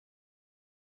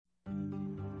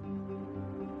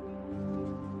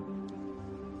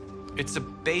It's a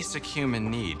basic human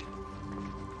need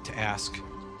to ask,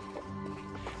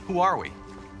 who are we?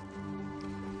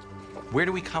 Where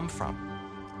do we come from?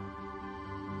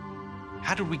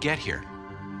 How did we get here?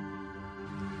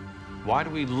 Why do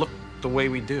we look the way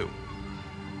we do?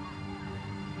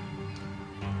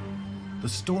 The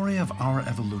story of our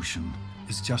evolution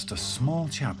is just a small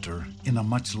chapter in a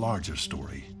much larger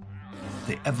story,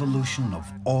 the evolution of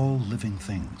all living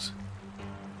things.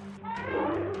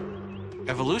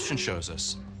 Evolution shows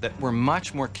us that we're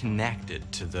much more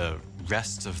connected to the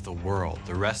rest of the world,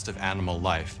 the rest of animal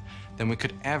life, than we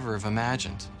could ever have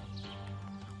imagined.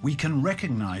 We can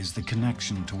recognize the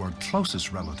connection to our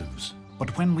closest relatives,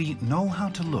 but when we know how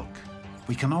to look,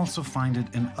 we can also find it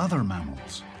in other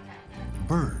mammals,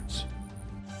 birds,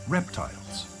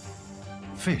 reptiles,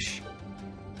 fish,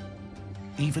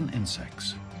 even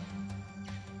insects.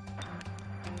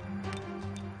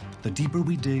 The deeper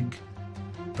we dig,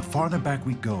 the farther back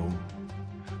we go,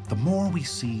 the more we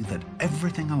see that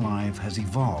everything alive has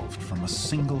evolved from a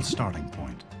single starting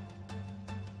point.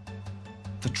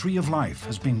 The tree of life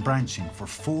has been branching for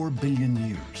 4 billion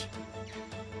years.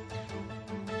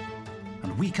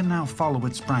 And we can now follow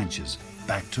its branches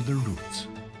back to their roots.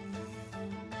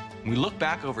 When we look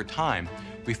back over time,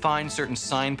 we find certain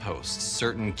signposts,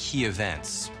 certain key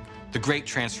events, the great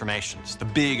transformations, the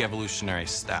big evolutionary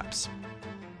steps.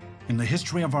 In the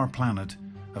history of our planet,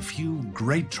 a few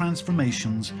great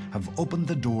transformations have opened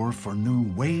the door for new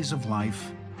ways of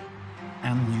life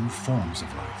and new forms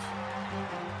of life.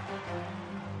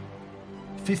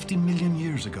 50 million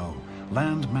years ago,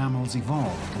 land mammals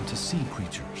evolved into sea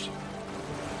creatures.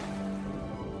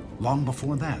 Long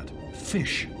before that,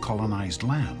 fish colonized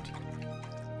land.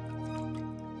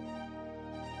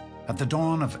 At the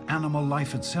dawn of animal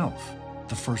life itself,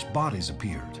 the first bodies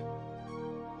appeared.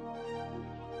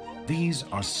 These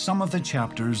are some of the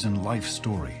chapters in life's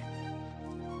story,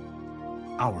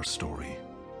 our story.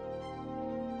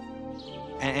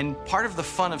 And part of the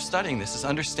fun of studying this is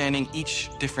understanding each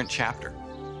different chapter.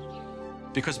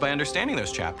 Because by understanding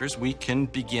those chapters, we can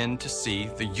begin to see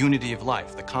the unity of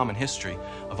life, the common history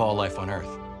of all life on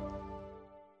Earth.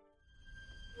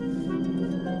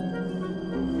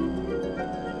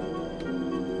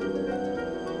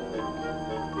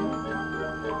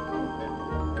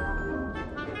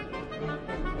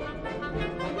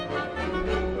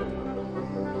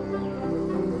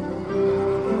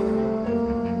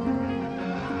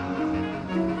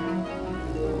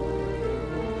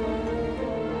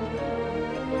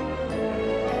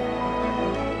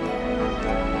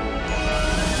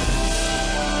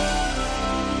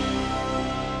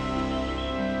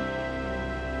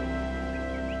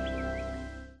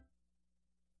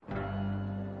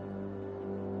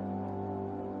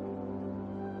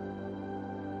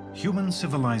 Human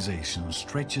civilization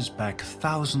stretches back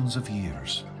thousands of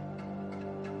years.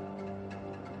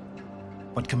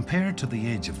 But compared to the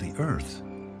age of the Earth,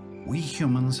 we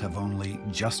humans have only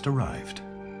just arrived.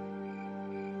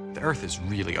 The Earth is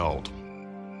really old.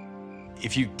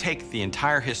 If you take the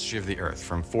entire history of the Earth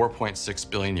from 4.6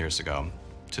 billion years ago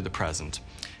to the present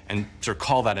and sort of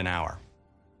call that an hour,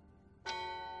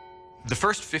 the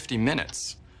first 50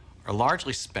 minutes are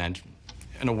largely spent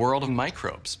in a world of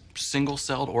microbes,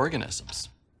 single-celled organisms.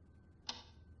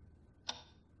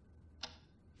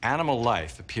 Animal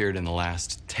life appeared in the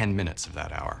last 10 minutes of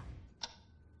that hour.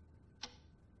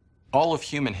 All of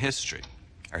human history,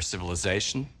 our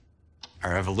civilization,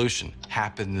 our evolution,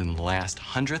 happened in the last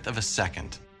 100th of a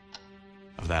second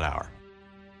of that hour.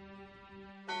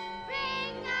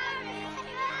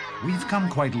 We've come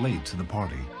quite late to the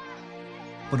party,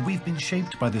 but we've been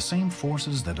shaped by the same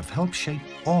forces that have helped shape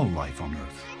all life on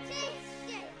Earth.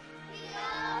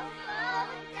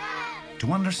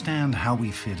 To understand how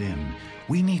we fit in,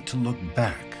 we need to look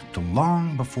back to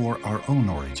long before our own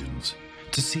origins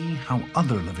to see how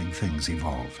other living things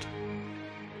evolved.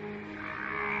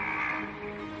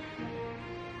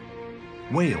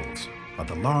 Whales are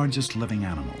the largest living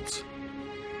animals.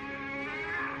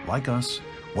 Like us,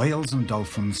 whales and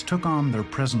dolphins took on their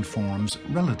present forms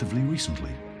relatively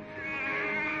recently.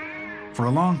 For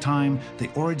a long time,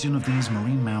 the origin of these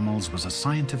marine mammals was a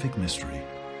scientific mystery.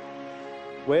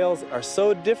 Whales are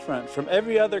so different from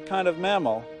every other kind of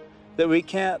mammal that we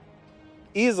can't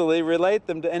easily relate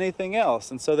them to anything else,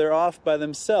 and so they're off by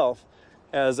themselves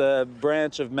as a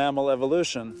branch of mammal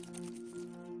evolution.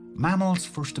 Mammals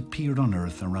first appeared on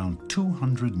Earth around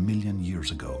 200 million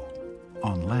years ago,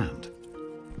 on land.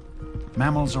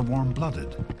 Mammals are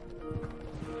warm-blooded.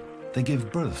 They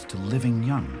give birth to living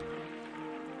young,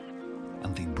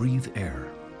 and they breathe air.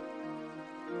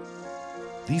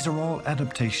 These are all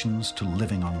adaptations to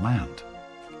living on land.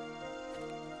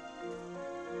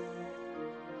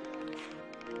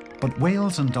 But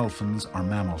whales and dolphins are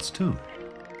mammals too.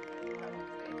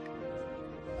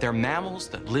 They're mammals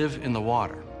that live in the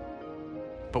water.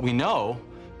 But we know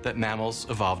that mammals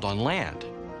evolved on land.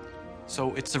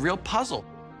 So it's a real puzzle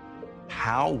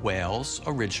how whales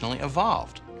originally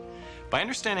evolved. By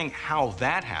understanding how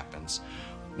that happens,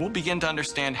 we'll begin to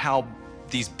understand how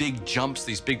these big jumps,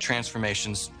 these big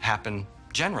transformations happen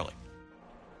generally.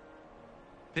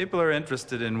 People are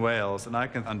interested in whales, and I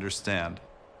can understand.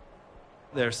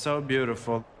 They're so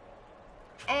beautiful.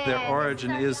 Their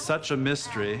origin is such a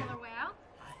mystery.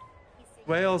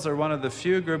 Whales are one of the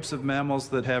few groups of mammals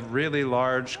that have really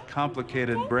large,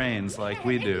 complicated brains like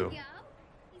we do.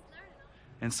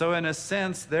 And so in a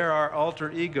sense, there are alter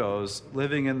egos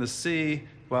living in the sea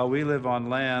while we live on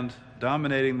land,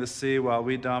 dominating the sea while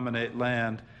we dominate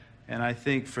land. And I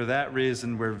think for that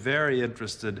reason, we're very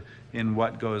interested in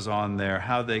what goes on there,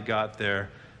 how they got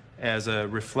there, as a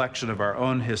reflection of our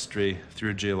own history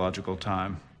through geological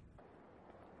time.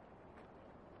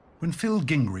 When Phil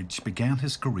Gingrich began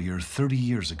his career 30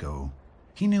 years ago,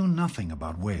 he knew nothing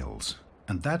about whales,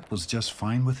 and that was just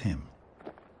fine with him.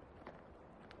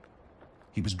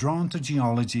 He was drawn to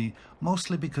geology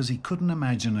mostly because he couldn't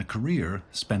imagine a career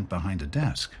spent behind a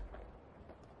desk.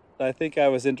 I think I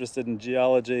was interested in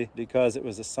geology because it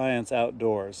was a science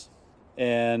outdoors.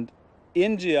 And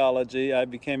in geology, I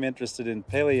became interested in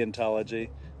paleontology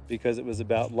because it was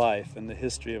about life and the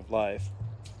history of life.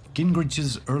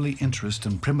 Gingrich's early interest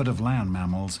in primitive land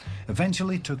mammals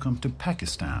eventually took him to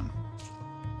Pakistan.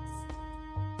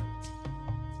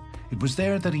 It was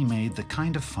there that he made the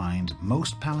kind of find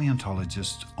most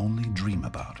paleontologists only dream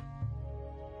about.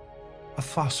 A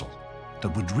fossil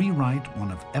that would rewrite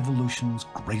one of evolution's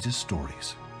greatest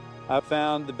stories. I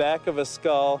found the back of a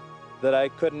skull that I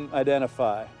couldn't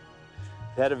identify.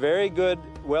 It had a very good,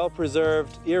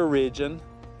 well-preserved ear region,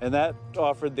 and that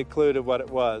offered the clue to what it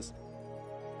was.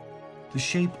 The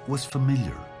shape was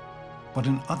familiar, but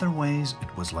in other ways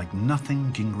it was like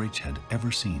nothing Gingrich had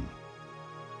ever seen.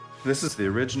 This is the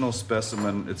original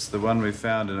specimen. It's the one we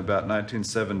found in about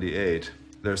 1978.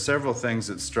 There are several things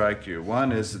that strike you.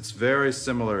 One is it's very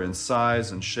similar in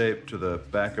size and shape to the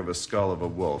back of a skull of a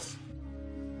wolf.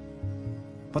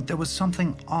 But there was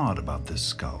something odd about this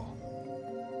skull.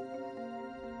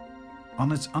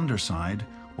 On its underside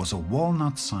was a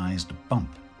walnut-sized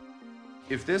bump.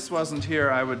 If this wasn't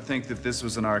here, I would think that this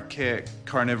was an archaic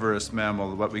carnivorous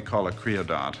mammal, what we call a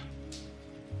creodont.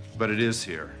 But it is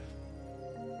here.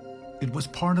 It was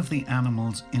part of the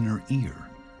animal's inner ear,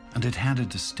 and it had a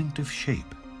distinctive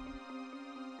shape.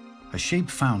 A shape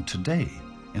found today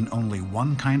in only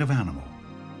one kind of animal: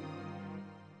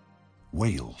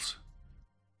 whales.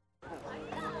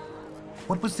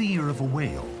 What was the ear of a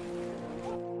whale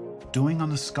doing on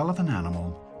the skull of an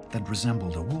animal that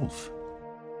resembled a wolf?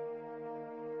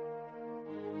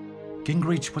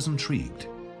 Gingrich was intrigued,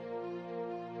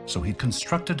 so he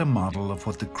constructed a model of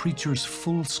what the creature's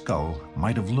full skull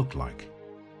might have looked like.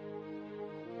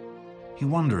 He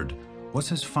wondered, was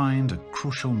his find a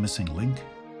crucial missing link?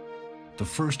 The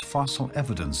first fossil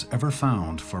evidence ever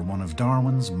found for one of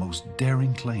Darwin's most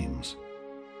daring claims,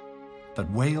 that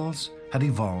whales had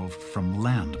evolved from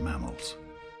land mammals.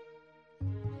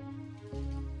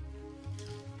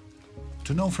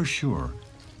 To know for sure,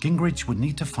 Gingrich would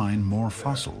need to find more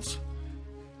fossils.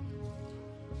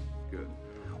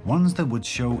 Ones that would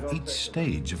show each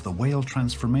stage of the whale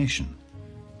transformation,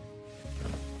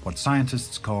 what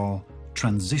scientists call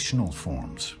transitional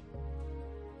forms.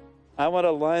 I want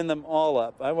to line them all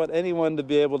up. I want anyone to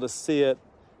be able to see it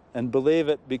and believe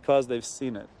it because they've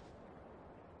seen it.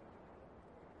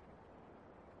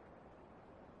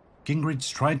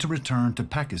 Gingrich tried to return to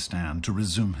Pakistan to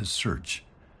resume his search,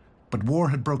 but war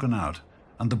had broken out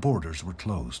and the borders were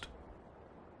closed.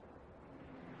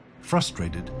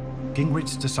 Frustrated,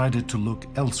 Gingrich decided to look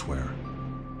elsewhere.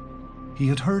 He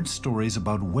had heard stories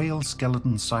about whale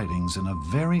skeleton sightings in a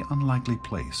very unlikely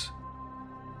place.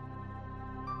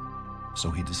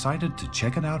 So he decided to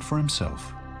check it out for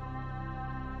himself.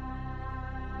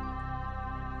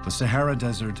 The Sahara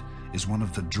Desert is one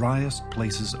of the driest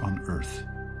places on Earth.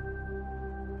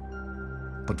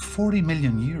 But 40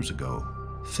 million years ago,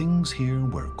 things here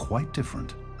were quite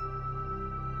different.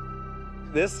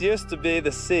 This used to be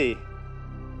the sea.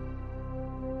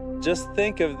 Just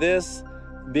think of this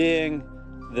being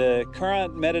the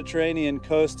current Mediterranean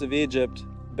coast of Egypt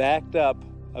backed up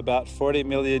about 40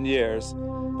 million years,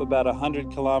 about 100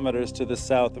 kilometers to the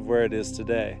south of where it is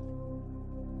today.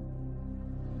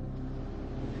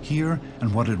 Here,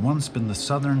 in what had once been the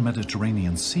southern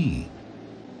Mediterranean Sea,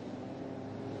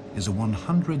 is a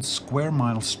 100 square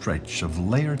mile stretch of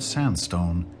layered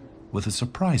sandstone with a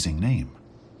surprising name: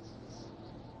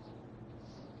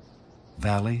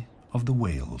 Valley of the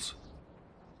Whales.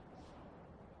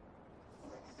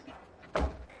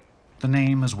 The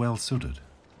name is well suited.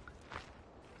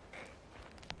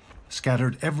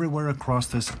 Scattered everywhere across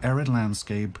this arid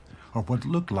landscape are what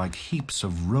look like heaps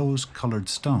of rose-colored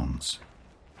stones.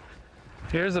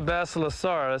 Here's a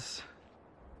Basilosaurus.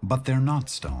 But they're not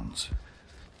stones.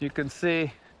 You can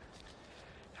see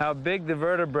how big the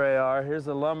vertebrae are. Here's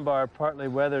the lumbar partly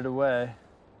weathered away.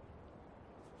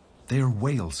 They're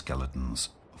whale skeletons,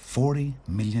 40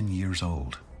 million years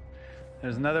old.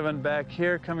 There's another one back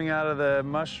here coming out of the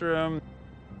mushroom.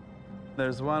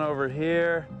 There's one over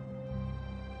here.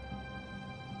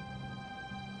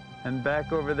 And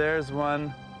back over there's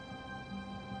one.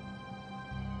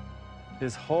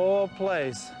 This whole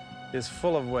place is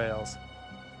full of whales.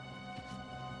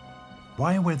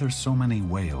 Why were there so many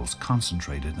whales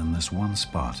concentrated in this one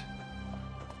spot?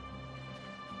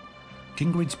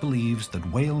 Gingrich believes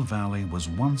that Whale Valley was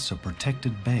once a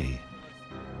protected bay,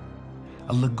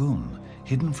 a lagoon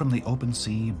hidden from the open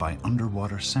sea by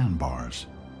underwater sandbars.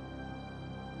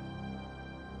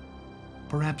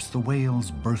 Perhaps the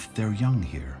whales birthed their young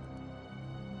here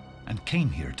and came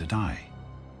here to die.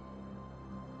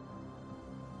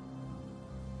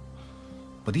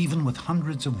 But even with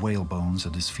hundreds of whale bones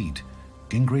at his feet,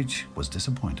 Gingrich was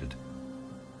disappointed.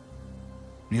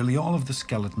 Nearly all of the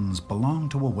skeletons belong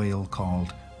to a whale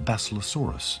called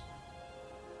Basilosaurus,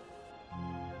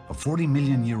 a 40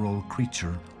 million year old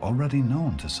creature already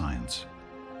known to science.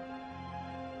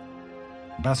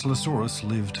 Basilosaurus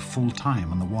lived full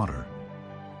time in the water.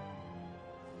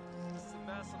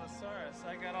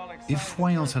 If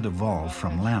whales had evolved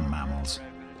from land mammals,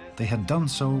 they had done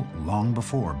so long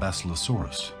before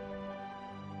Basilosaurus.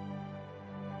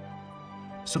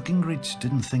 So Gingrich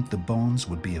didn't think the bones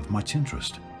would be of much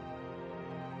interest.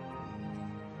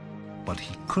 But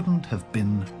he couldn't have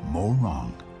been more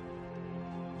wrong.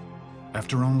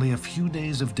 After only a few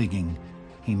days of digging,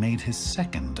 he made his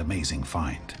second amazing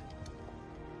find.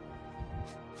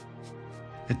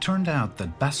 It turned out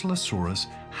that Basilosaurus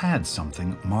had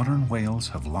something modern whales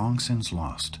have long since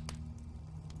lost.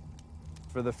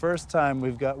 For the first time,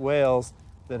 we've got whales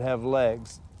that have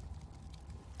legs.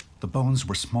 The bones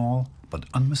were small but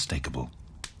unmistakable.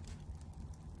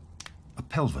 A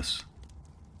pelvis,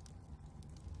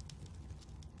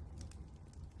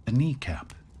 a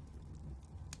kneecap,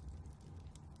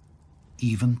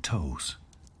 even toes.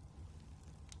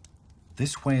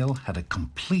 This whale had a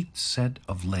complete set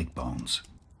of leg bones.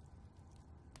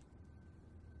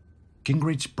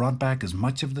 Gingrich brought back as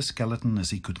much of the skeleton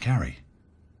as he could carry.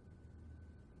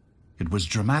 It was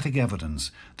dramatic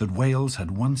evidence that whales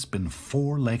had once been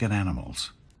four-legged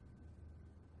animals.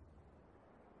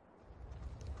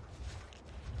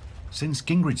 Since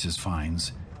Gingrich's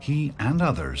finds, he and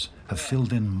others have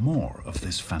filled in more of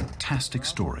this fantastic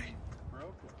story.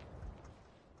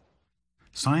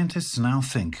 Scientists now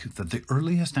think that the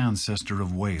earliest ancestor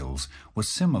of whales was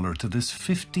similar to this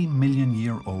 50 million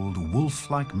year old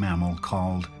wolf-like mammal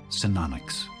called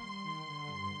Synonyx.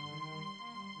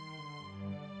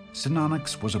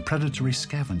 Synonyx was a predatory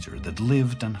scavenger that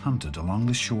lived and hunted along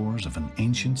the shores of an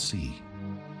ancient sea.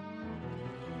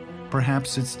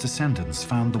 Perhaps its descendants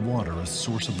found the water a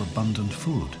source of abundant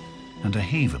food and a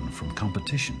haven from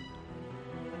competition.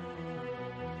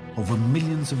 Over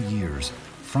millions of years,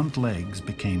 front legs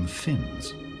became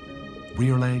fins.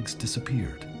 Rear legs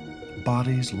disappeared.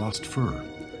 Bodies lost fur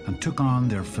and took on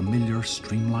their familiar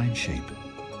streamlined shape.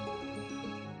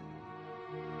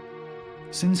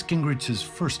 Since Gingrich's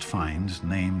first find,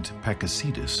 named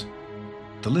Pachycetus,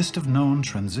 the list of known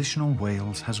transitional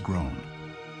whales has grown.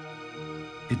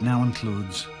 It now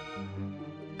includes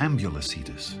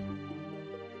Ambulocetus,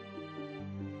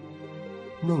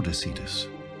 Rhodocetus,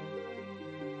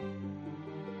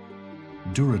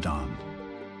 Durodon,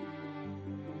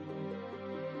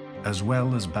 as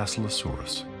well as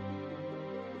Basilosaurus.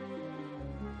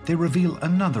 They reveal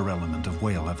another element of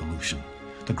whale evolution,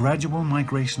 the gradual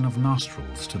migration of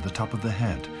nostrils to the top of the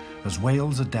head as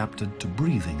whales adapted to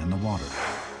breathing in the water.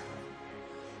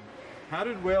 How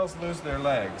did whales lose their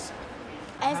legs?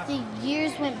 As the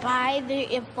years went by, they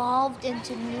evolved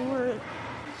into newer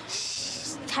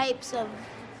types of...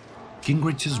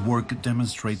 Gingrich's work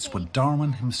demonstrates what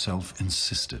Darwin himself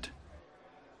insisted,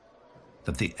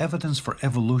 that the evidence for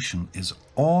evolution is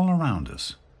all around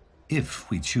us if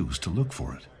we choose to look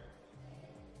for it.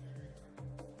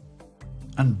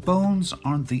 And bones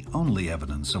aren't the only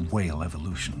evidence of whale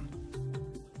evolution.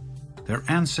 Their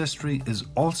ancestry is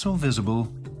also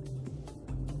visible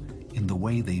in the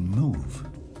way they move.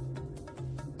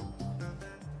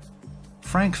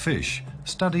 Frank Fish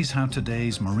studies how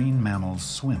today's marine mammals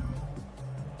swim.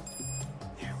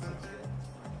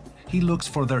 He looks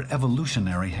for their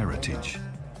evolutionary heritage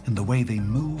in the way they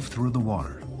move through the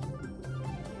water.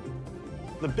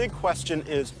 The big question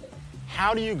is,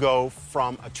 how do you go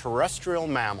from a terrestrial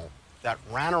mammal that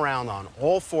ran around on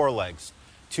all four legs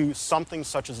to something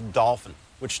such as a dolphin,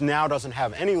 which now doesn't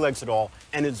have any legs at all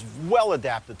and is well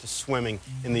adapted to swimming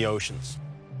in the oceans?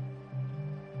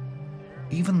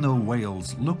 Even though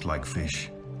whales look like fish,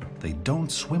 they don't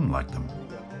swim like them.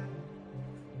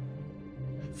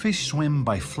 Fish swim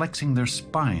by flexing their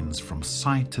spines from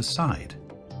side to side,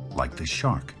 like the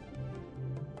shark.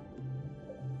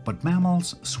 But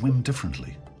mammals swim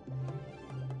differently.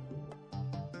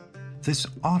 This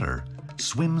otter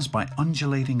swims by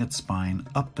undulating its spine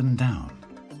up and down,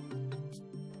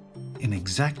 in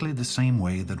exactly the same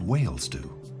way that whales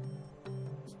do.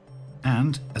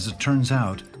 And, as it turns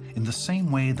out, in the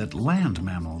same way that land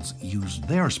mammals use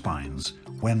their spines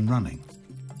when running.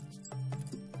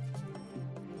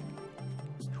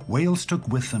 Whales took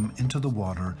with them into the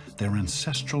water their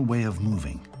ancestral way of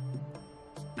moving,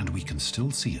 and we can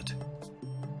still see it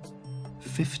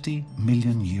 50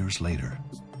 million years later.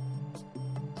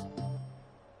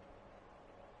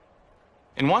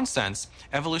 In one sense,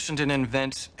 evolution didn't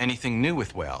invent anything new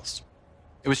with whales.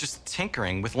 It was just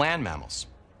tinkering with land mammals.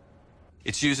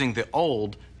 It's using the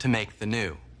old to make the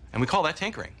new, and we call that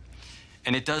tinkering.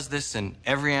 And it does this in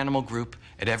every animal group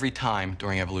at every time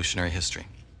during evolutionary history.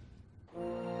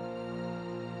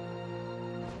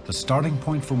 The starting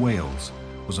point for whales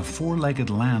was a four-legged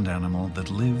land animal that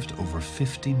lived over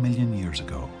 50 million years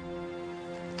ago.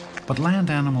 But land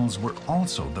animals were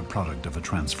also the product of a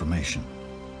transformation,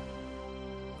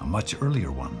 a much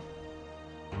earlier one.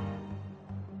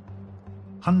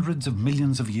 Hundreds of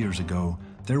millions of years ago,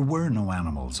 there were no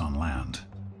animals on land.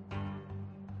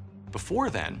 Before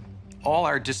then, all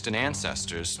our distant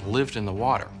ancestors lived in the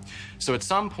water. So at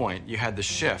some point, you had the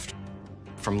shift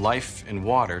from life in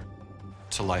water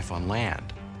to life on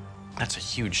land. That's a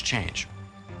huge change.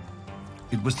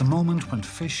 It was the moment when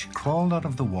fish crawled out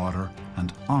of the water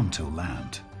and onto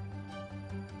land.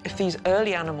 If these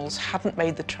early animals hadn't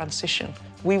made the transition,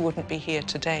 we wouldn't be here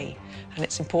today. And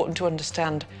it's important to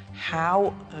understand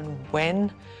how and when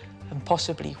and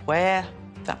possibly where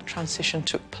that transition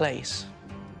took place.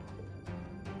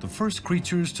 The first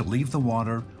creatures to leave the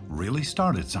water really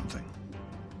started something.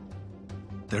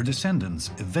 Their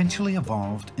descendants eventually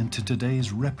evolved into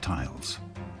today's reptiles,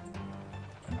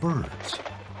 birds,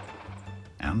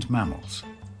 and mammals.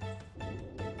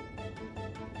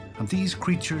 And these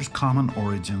creatures' common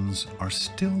origins are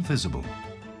still visible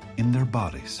in their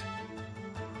bodies.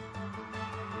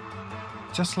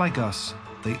 Just like us,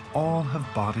 they all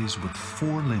have bodies with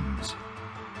four limbs.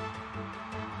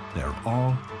 They're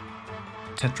all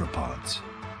tetrapods.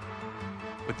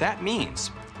 What that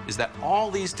means is that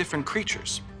all these different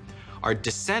creatures are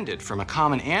descended from a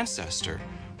common ancestor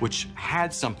which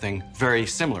had something very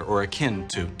similar or akin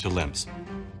to limbs.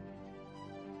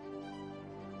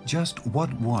 Just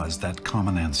what was that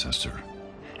common ancestor?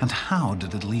 And how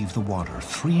did it leave the water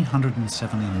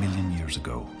 370 million years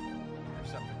ago?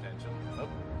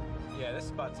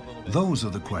 Those are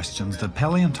the questions that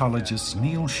paleontologists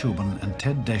Neil Shubin and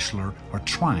Ted Deschler are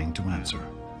trying to answer.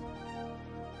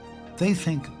 They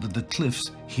think that the cliffs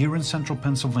here in central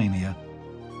Pennsylvania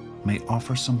may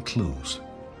offer some clues.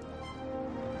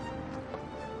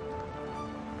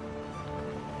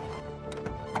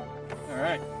 All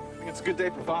right, I think it's a good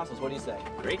day for fossils. What do you say?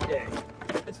 Great day.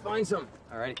 Let's find some.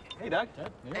 All right. Hey, Doug.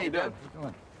 Ted. Hey, Doug.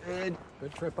 How you doing?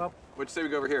 Good trip up. What'd you say we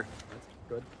go over here? That's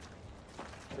good.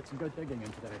 Did some good digging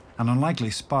in today. An unlikely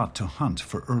spot to hunt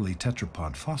for early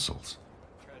tetrapod fossils.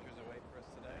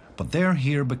 But they're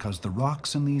here because the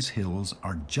rocks in these hills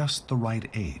are just the right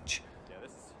age,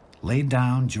 laid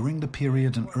down during the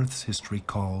period in Earth's history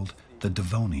called the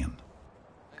Devonian.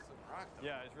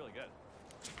 Yeah, it's really good.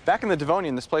 Back in the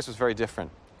Devonian, this place was very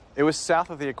different. It was south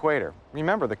of the equator.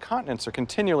 Remember, the continents are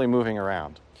continually moving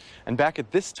around. And back at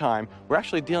this time, we're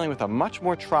actually dealing with a much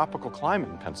more tropical climate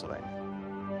in Pennsylvania.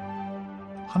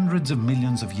 Hundreds of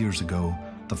millions of years ago,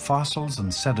 the fossils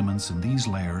and sediments in these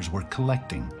layers were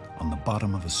collecting on the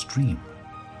bottom of a stream.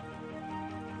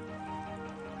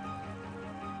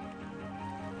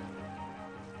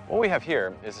 What we have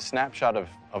here is a snapshot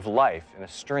of life in a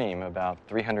stream about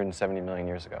 370 million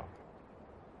years ago.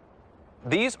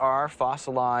 These are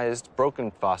fossilized,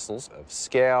 broken fossils of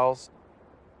scales,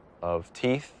 of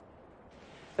teeth.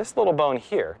 This little bone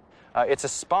here, it's a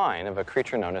spine of a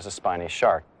creature known as a spiny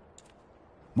shark.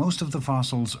 Most of the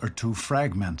fossils are too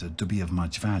fragmented to be of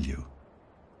much value.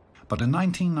 But in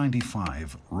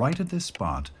 1995, right at this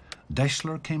spot,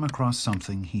 Deschler came across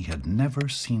something he had never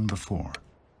seen before.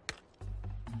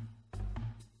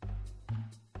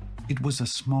 It was a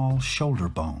small shoulder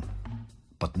bone,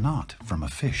 but not from a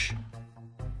fish.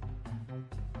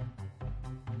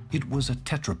 It was a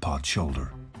tetrapod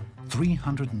shoulder,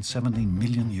 370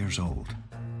 million years old.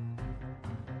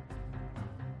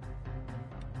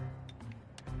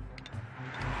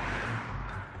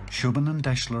 Shubin and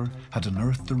Deschler had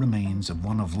unearthed the remains of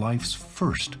one of life's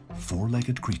first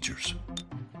four-legged creatures.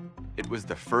 It was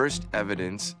the first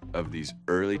evidence of these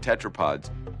early tetrapods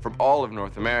from all of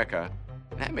North America,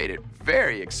 and that made it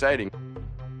very exciting.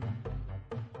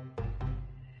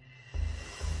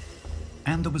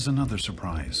 And there was another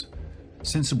surprise.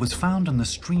 Since it was found in the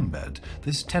stream bed,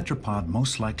 this tetrapod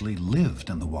most likely lived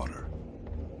in the water.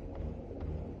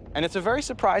 And it's a very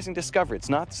surprising discovery. It's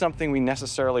not something we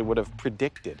necessarily would have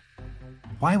predicted.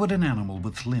 Why would an animal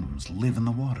with limbs live in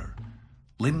the water?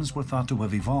 Limbs were thought to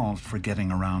have evolved for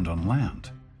getting around on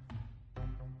land.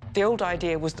 The old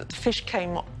idea was that the fish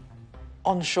came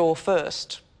on shore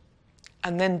first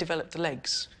and then developed the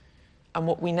legs. And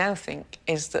what we now think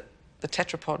is that the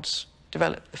tetrapods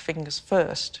developed the fingers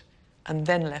first and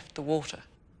then left the water.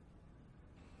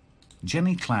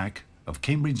 Jenny Clack of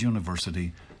Cambridge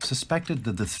University suspected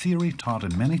that the theory taught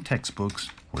in many textbooks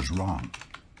was wrong.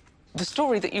 The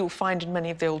story that you'll find in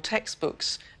many of the old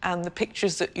textbooks and the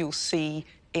pictures that you'll see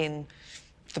in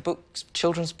the books,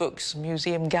 children's books,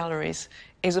 museum galleries,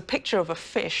 is a picture of a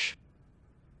fish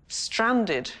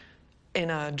stranded in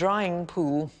a drying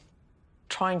pool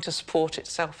trying to support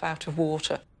itself out of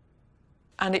water.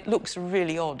 And it looks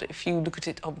really odd if you look at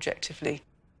it objectively.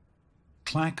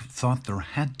 Clack thought there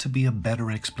had to be a better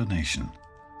explanation,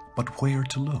 but where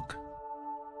to look?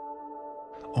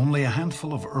 Only a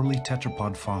handful of early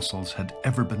tetrapod fossils had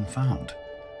ever been found,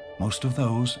 most of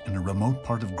those in a remote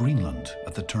part of Greenland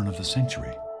at the turn of the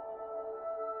century.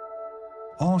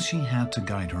 All she had to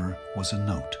guide her was a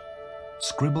note,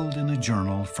 scribbled in a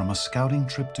journal from a scouting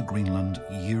trip to Greenland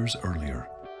years earlier.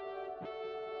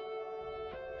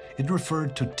 It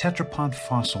referred to tetrapod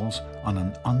fossils on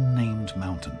an unnamed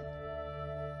mountain.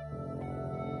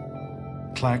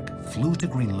 Clack flew to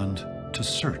Greenland to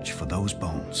search for those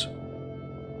bones.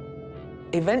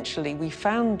 Eventually, we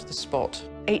found the spot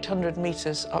 800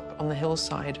 meters up on the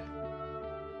hillside.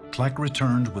 Clack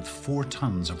returned with 4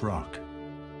 tons of rock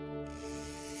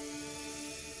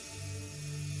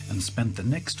and spent the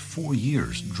next 4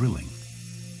 years drilling.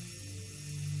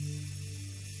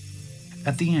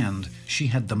 At the end, she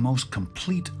had the most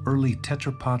complete early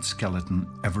tetrapod skeleton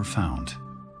ever found,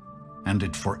 and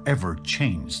it forever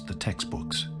changed the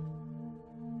textbooks.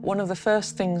 One of the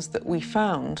first things that we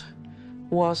found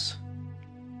was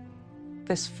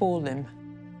this forelimb.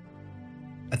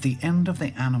 At the end of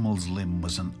the animal's limb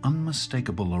was an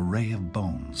unmistakable array of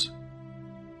bones.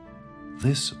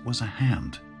 This was a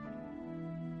hand.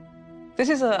 This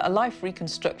is a life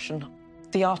reconstruction.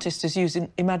 The artist is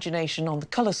using imagination on the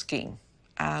colour scheme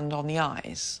and on the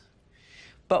eyes.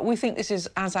 But we think this is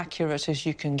as accurate as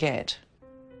you can get.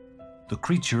 The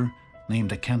creature,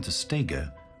 named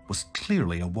Acantostega, was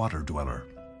clearly a water dweller.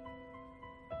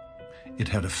 It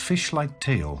had a fish-like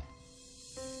tail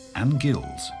and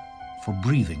gills for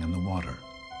breathing in the water.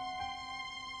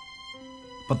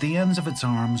 But the ends of its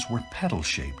arms were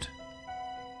petal-shaped,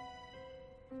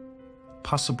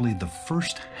 possibly the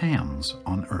first hands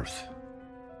on Earth.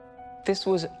 This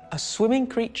was a swimming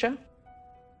creature.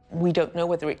 We don't know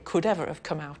whether it could ever have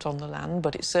come out on the land,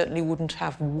 but it certainly wouldn't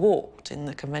have walked in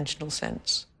the conventional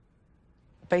sense.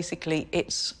 Basically,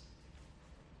 it's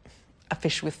a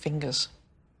fish with fingers.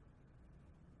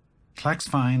 Clack's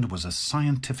find was a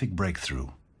scientific breakthrough.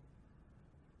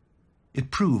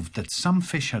 It proved that some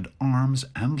fish had arms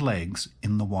and legs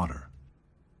in the water.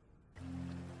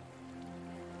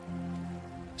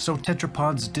 So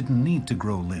tetrapods didn't need to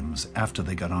grow limbs after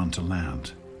they got onto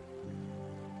land.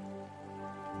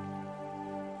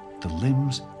 The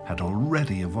limbs had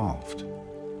already evolved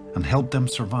and helped them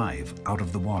survive out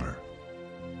of the water.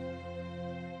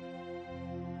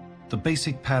 The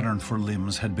basic pattern for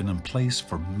limbs had been in place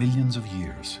for millions of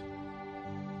years.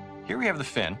 Here we have the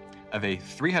fin of a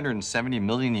 370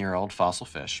 million year old fossil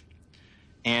fish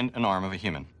and an arm of a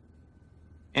human.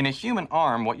 In a human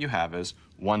arm, what you have is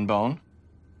one bone,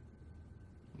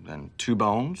 then 2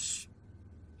 bones,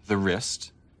 the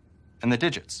wrist, and the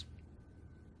digits.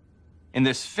 In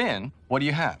this fin, what do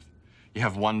you have? You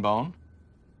have 1 bone,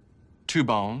 2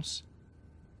 bones,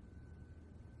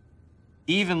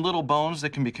 even little bones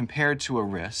that can be compared to a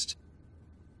wrist,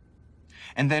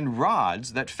 and then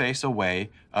rods that face away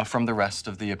from the rest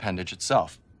of the appendage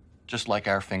itself, just like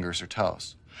our fingers or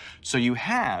toes. So you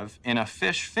have, in a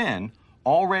fish fin,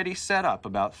 already set up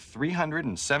about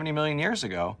 370 million years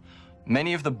ago,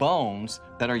 many of the bones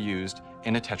that are used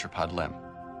in a tetrapod limb.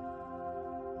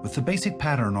 With the basic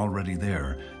pattern already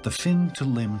there, the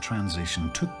fin-to-limb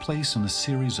transition took place in a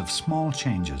series of small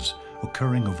changes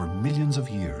occurring over millions of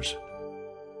years.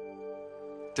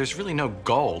 There's really no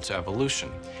goal to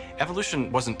evolution.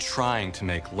 Evolution wasn't trying to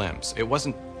make limbs. It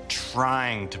wasn't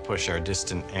trying to push our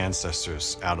distant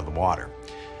ancestors out of the water.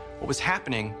 What was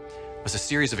happening was a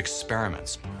series of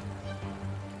experiments.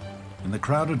 In the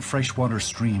crowded freshwater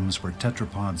streams where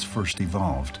tetrapods first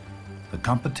evolved, the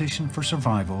competition for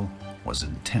survival was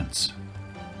intense.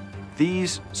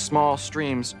 These small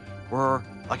streams were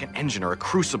like an engine or a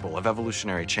crucible of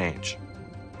evolutionary change.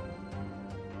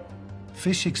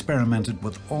 Fish experimented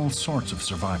with all sorts of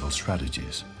survival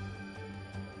strategies.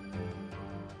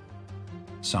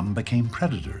 Some became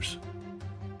predators.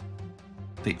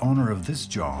 The owner of this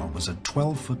jaw was a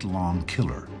 12-foot-long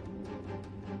killer.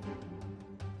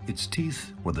 Its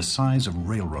teeth were the size of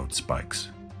railroad spikes.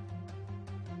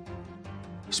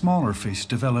 Smaller fish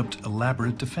developed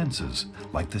elaborate defenses,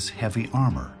 like this heavy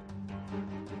armor.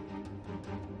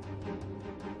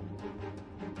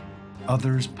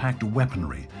 Others packed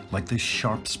weaponry, like this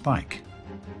sharp spike.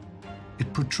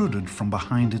 It protruded from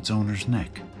behind its owner's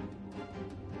neck.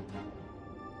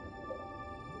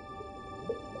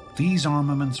 These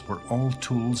armaments were all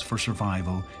tools for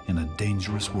survival in a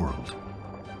dangerous world.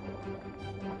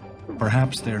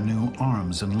 Perhaps their new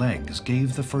arms and legs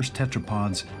gave the first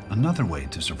tetrapods another way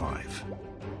to survive.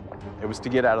 It was to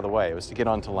get out of the way. It was to get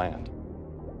onto land.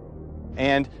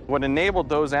 And what enabled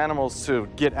those animals to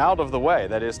get out of the way,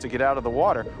 that is, to get out of the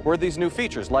water, were these new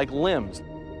features, like limbs.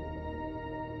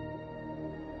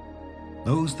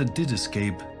 Those that did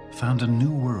escape found a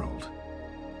new world,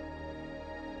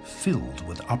 filled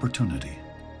with opportunity.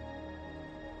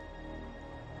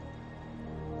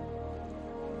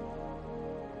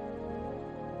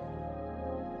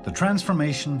 The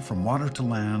transformation from water to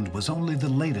land was only the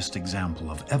latest example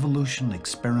of evolution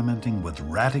experimenting with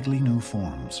radically new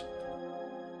forms.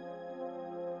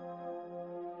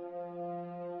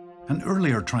 An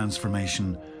earlier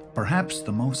transformation, perhaps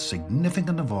the most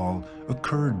significant of all,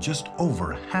 occurred just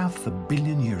over 500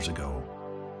 million years ago.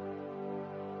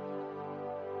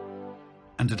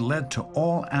 And it led to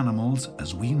all animals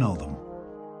as we know them.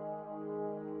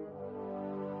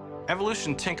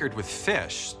 Evolution tinkered with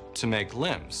fish to make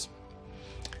limbs.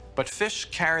 But fish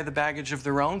carry the baggage of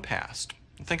their own past.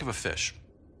 Think of a fish.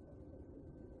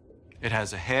 It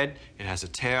has a head, it has a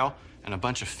tail, and a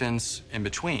bunch of fins in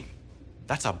between.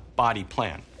 That's a body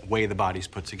plan, the way the body's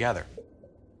put together.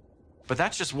 But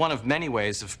that's just one of many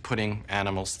ways of putting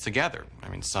animals together. I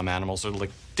mean, some animals are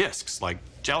like discs, like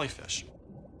jellyfish.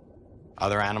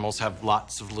 Other animals have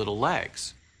lots of little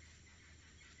legs.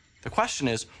 The question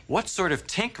is, what sort of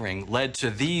tinkering led to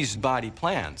these body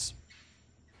plans?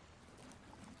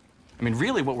 I mean,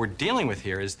 really what we're dealing with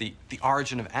here is the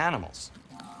origin of animals.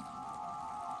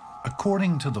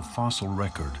 According to the fossil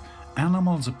record,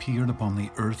 animals appeared upon the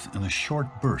Earth in a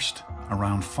short burst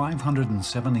around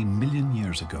 570 million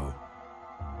years ago.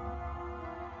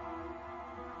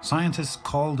 Scientists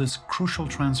call this crucial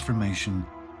transformation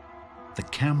the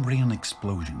Cambrian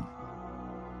explosion.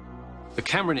 The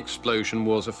Cambrian explosion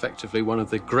was effectively one of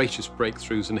the greatest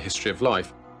breakthroughs in the history of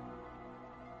life.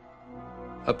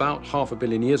 About 500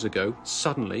 million years ago,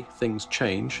 suddenly things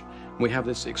change, and we have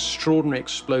this extraordinary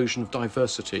explosion of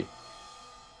diversity.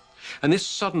 And this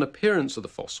sudden appearance of the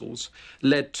fossils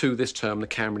led to this term, the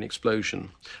Cambrian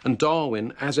explosion. And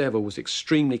Darwin, as ever, was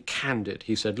extremely candid.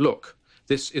 He said, look,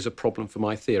 this is a problem for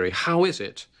my theory. How is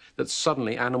it that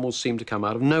suddenly animals seem to come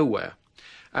out of nowhere?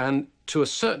 And to a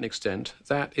certain extent,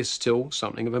 that is still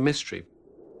something of a mystery.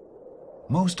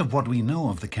 Most of what we know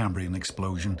of the Cambrian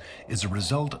explosion is a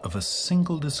result of a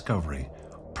single discovery,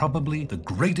 probably the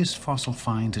greatest fossil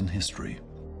find in history.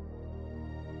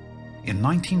 In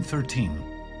 1913,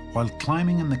 while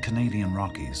climbing in the Canadian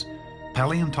Rockies,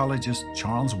 paleontologist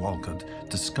Charles Walcott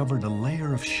discovered a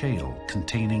layer of shale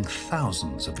containing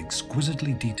thousands of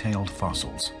exquisitely detailed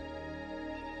fossils.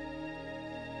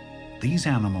 These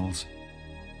animals,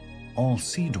 all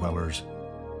sea dwellers,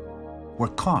 were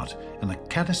caught in a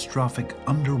catastrophic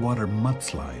underwater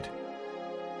mudslide.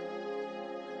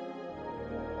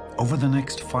 Over the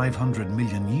next 500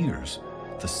 million years,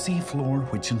 the seafloor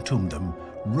which entombed them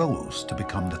rose to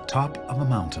become the top of a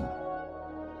mountain.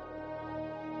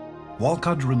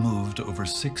 Walcott removed over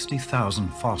 60,000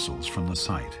 fossils from the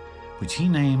site, which he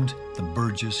named the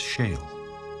Burgess Shale.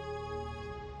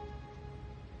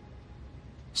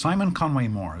 Simon Conway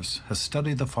Morris has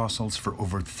studied the fossils for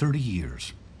over 30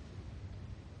 years.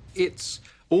 It's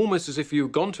almost as if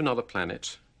you've gone to another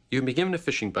planet, you've been given a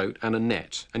fishing boat and a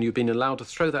net, and you've been allowed to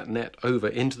throw that net over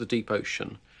into the deep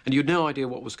ocean, and you had no idea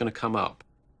what was going to come up.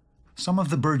 Some of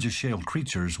the Burgess Shale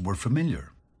creatures were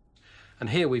familiar. And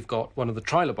here we've got one of the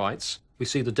trilobites. We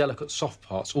see the delicate soft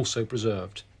parts also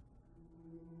preserved.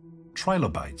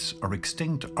 Trilobites are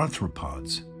extinct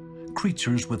arthropods,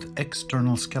 creatures with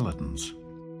external skeletons.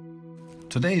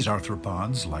 Today's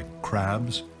arthropods, like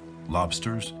crabs,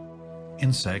 lobsters,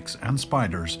 insects, and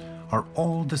spiders, are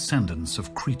all descendants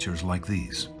of creatures like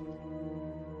these.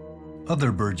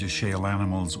 Other Burgess Shale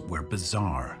animals were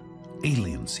bizarre,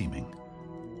 alien-seeming.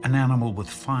 An animal with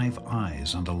 5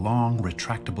 eyes and a long,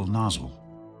 retractable nozzle.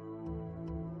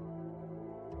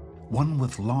 One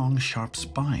with long, sharp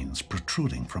spines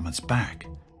protruding from its back.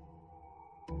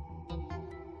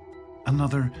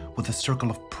 Another with a circle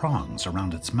of prongs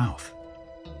around its mouth.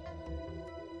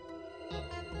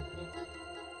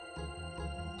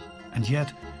 And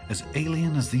yet, as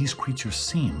alien as these creatures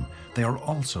seem, they are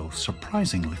also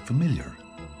surprisingly familiar.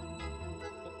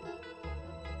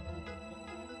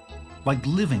 Like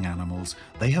living animals,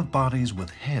 they have bodies with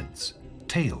heads,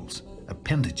 tails,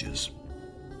 appendages.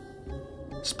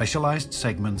 Specialized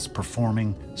segments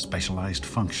performing specialized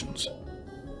functions.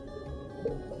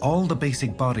 All the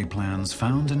basic body plans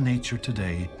found in nature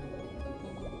today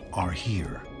are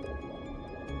here.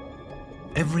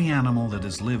 Every animal that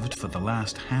has lived for the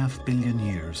last 500 million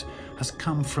years has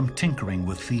come from tinkering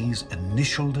with these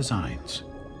initial designs.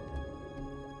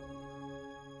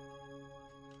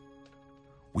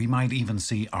 We might even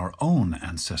see our own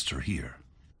ancestor here.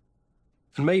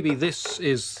 And maybe this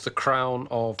is the crown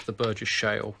of the Burgess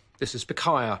Shale. This is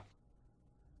Pikaia.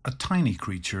 A tiny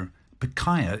creature,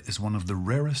 Pikaia is one of the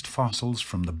rarest fossils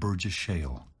from the Burgess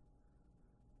Shale.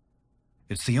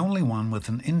 It's the only one with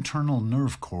an internal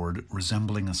nerve cord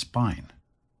resembling a spine.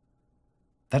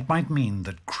 That might mean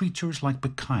that creatures like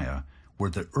Pikaia were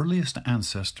the earliest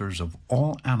ancestors of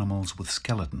all animals with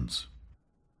skeletons.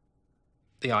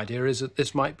 The idea is that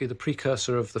this might be the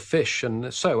precursor of the fish,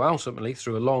 and so ultimately,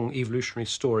 through a long evolutionary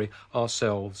story,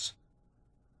 ourselves.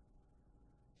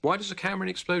 Why does a Cambrian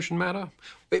explosion matter?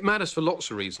 It matters for lots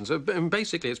of reasons. And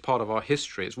basically, it's part of our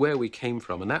history. It's where we came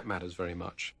from, and that matters very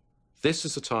much. This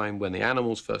is the time when the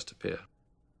animals first appear.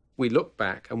 We look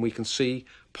back and we can see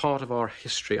part of our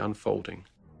history unfolding.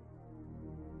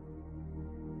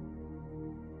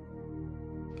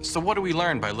 So what do we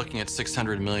learn by looking at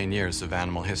 600 million years of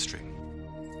animal history?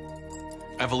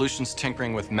 Evolution's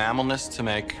tinkering with mammalness to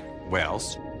make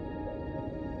whales.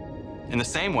 In the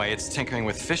same way, it's tinkering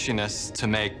with fishiness to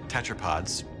make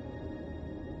tetrapods.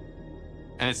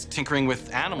 And it's tinkering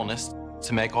with animalness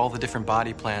to make all the different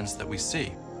body plans that we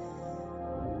see.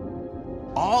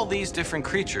 All these different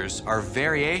creatures are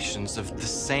variations of the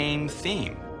same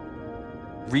theme,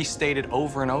 restated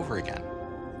over and over again.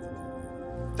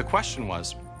 The question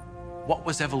was, what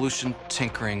was evolution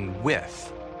tinkering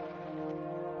with?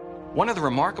 One of the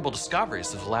remarkable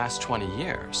discoveries of the last 20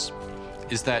 years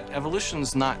is that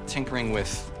evolution's not tinkering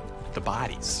with the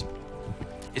bodies.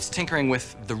 It's tinkering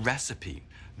with the recipe,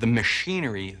 the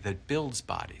machinery that builds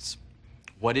bodies.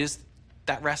 What is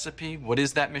that recipe? What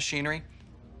is that machinery?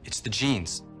 It's the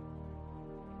genes.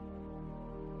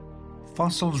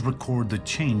 Fossils record the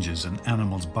changes in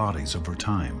animals' bodies over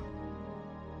time.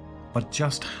 But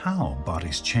just how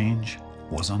bodies change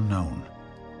was unknown.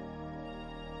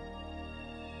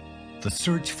 The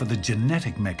search for the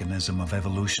genetic mechanism of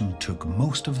evolution took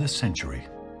most of this century.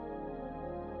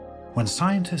 When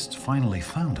scientists finally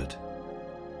found it,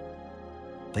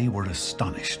 they were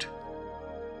astonished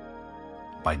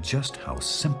by just how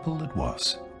simple it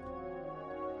was.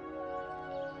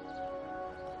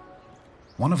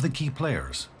 One of the key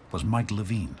players was Mike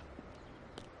Levine.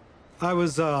 I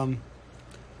was, I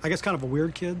guess, kind of a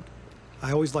weird kid.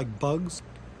 I always liked bugs.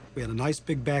 We had a nice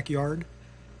big backyard,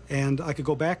 and I could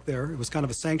go back there. It was kind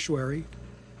of a sanctuary,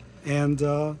 and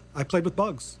I played with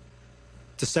bugs,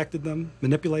 dissected them,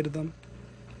 manipulated them.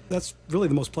 That's really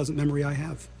the most pleasant memory I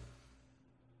have.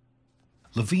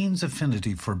 Levine's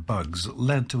affinity for bugs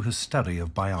led to his study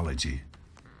of biology.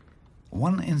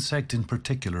 One insect in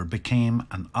particular became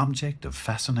an object of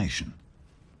fascination.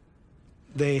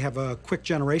 They have a quick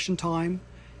generation time,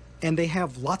 and they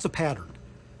have lots of pattern.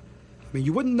 I mean,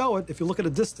 you wouldn't know it if you look at a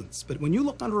distance, but when you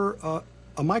look under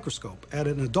a microscope at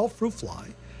an adult fruit fly,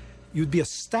 you'd be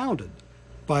astounded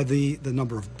by the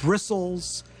number of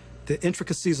bristles, the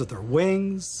intricacies of their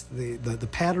wings, the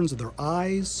patterns of their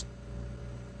eyes.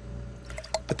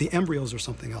 But the embryos are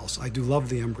something else. I do love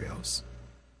the embryos.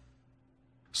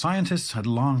 Scientists had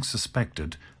long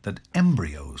suspected that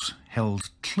embryos held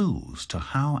clues to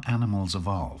how animals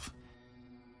evolve.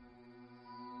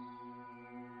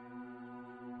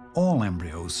 All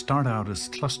embryos start out as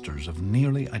clusters of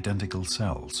nearly identical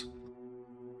cells.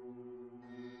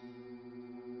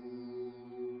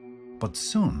 But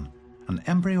soon, an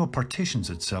embryo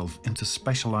partitions itself into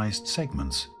specialized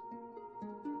segments,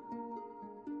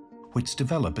 which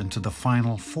develop into the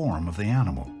final form of the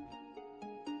animal.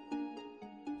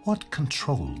 What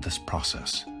controlled this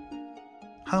process?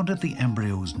 How did the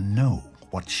embryos know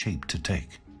what shape to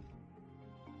take?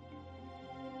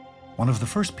 One of the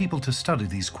first people to study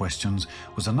these questions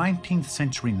was a 19th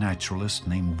century naturalist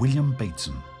named William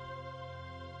Bateson.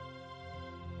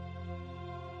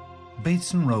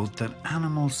 Bateson wrote that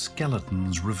animal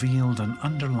skeletons revealed an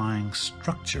underlying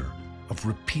structure of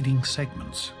repeating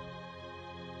segments.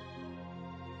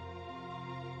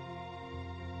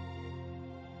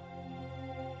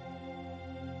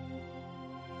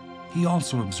 He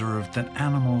also observed that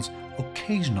animals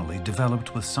occasionally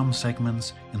developed with some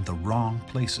segments in the wrong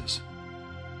places.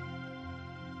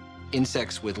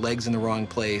 Insects with legs in the wrong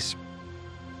place,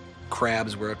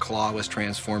 crabs where a claw was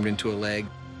transformed into a leg,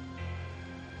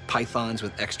 pythons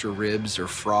with extra ribs, or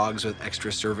frogs with extra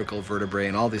cervical vertebrae,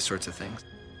 and all these sorts of things.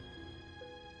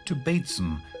 To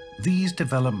Bateson, these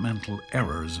developmental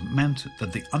errors meant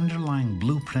that the underlying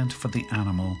blueprint for the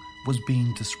animal was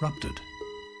being disrupted.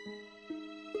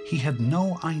 He had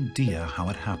no idea how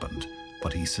it happened,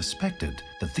 but he suspected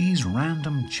that these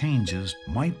random changes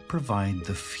might provide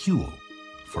the fuel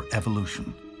for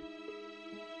evolution.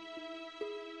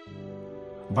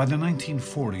 By the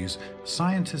 1940s,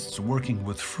 scientists working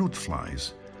with fruit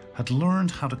flies had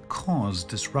learned how to cause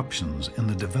disruptions in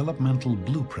the developmental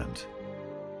blueprint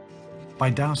by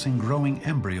dousing growing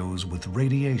embryos with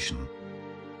radiation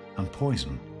and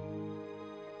poison.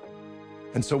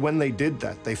 And so when they did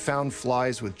that, they found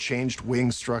flies with changed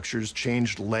wing structures,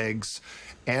 changed legs,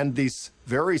 and these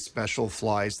very special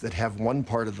flies that have one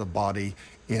part of the body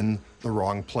in the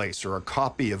wrong place, or a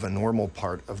copy of a normal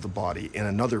part of the body in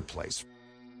another place.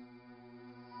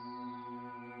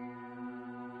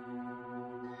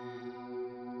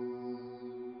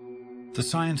 The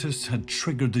scientists had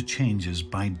triggered the changes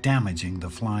by damaging the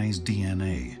fly's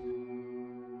DNA.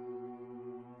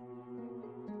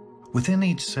 Within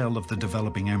each cell of the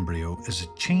developing embryo is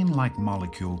a chain-like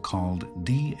molecule called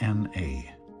DNA.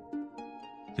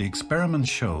 The experiment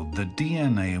showed that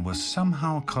DNA was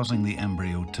somehow causing the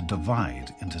embryo to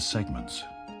divide into segments.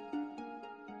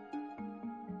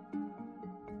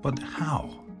 But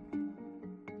how?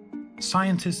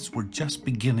 Scientists were just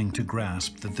beginning to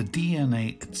grasp that the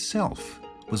DNA itself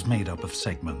was made up of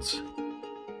segments,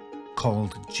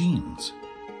 called genes.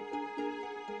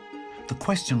 The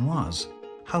question was,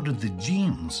 how did the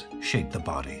genes shape the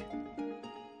body?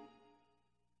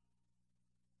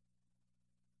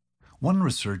 One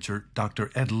researcher, Dr.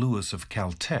 Ed Lewis of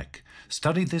Caltech,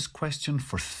 studied this question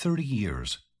for 30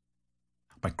 years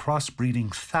by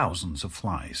crossbreeding thousands of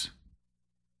flies.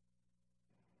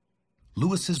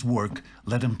 Lewis's work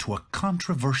led him to a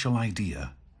controversial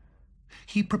idea.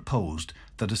 He proposed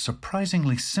that a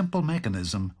surprisingly simple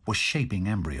mechanism was shaping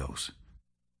embryos.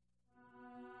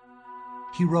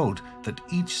 He wrote that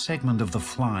each segment of the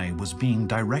fly was being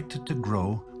directed to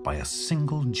grow by a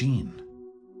single gene.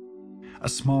 A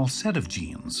small set of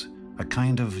genes, a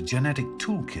kind of genetic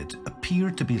toolkit,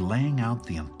 appeared to be laying out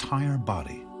the entire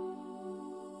body.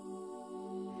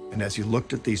 And as you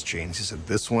looked at these genes, you said,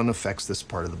 this one affects this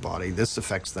part of the body, this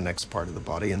affects the next part of the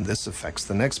body, and this affects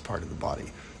the next part of the body.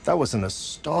 That was an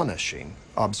astonishing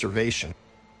observation.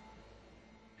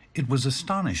 It was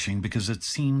astonishing because it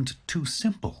seemed too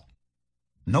simple.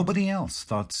 Nobody else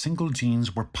thought single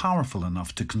genes were powerful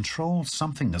enough to control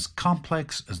something as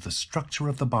complex as the structure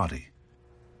of the body.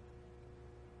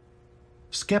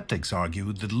 Skeptics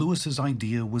argued that Lewis's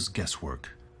idea was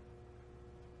guesswork.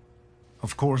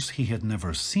 Of course, he had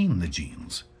never seen the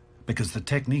genes, because the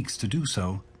techniques to do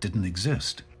so didn't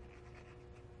exist.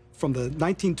 From the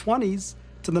 1920s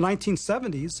to the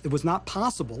 1970s, it was not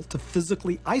possible to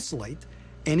physically isolate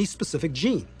any specific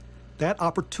gene. That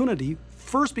opportunity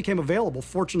first became available,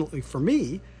 fortunately for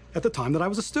me, at the time that I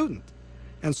was a student.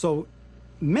 And so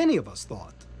many of us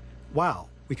thought, wow,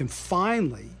 we can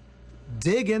finally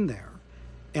dig in there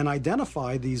and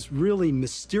identify these really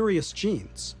mysterious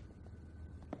genes.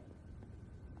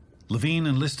 Levine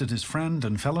enlisted his friend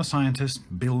and fellow scientist,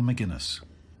 Bill McGinnis.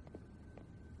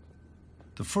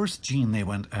 The first gene they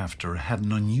went after had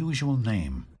an unusual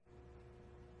name,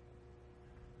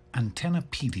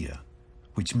 antennapedia,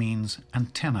 which means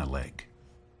antenna leg.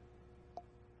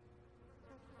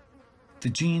 The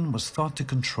gene was thought to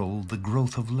control the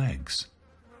growth of legs.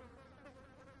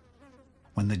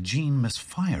 When the gene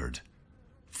misfired,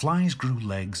 flies grew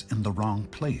legs in the wrong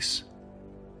place,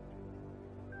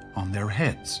 on their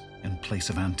heads in place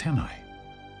of antennae.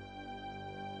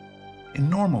 In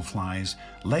normal flies,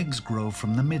 legs grow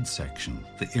from the midsection,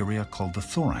 the area called the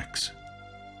thorax.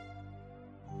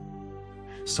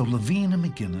 So Levine and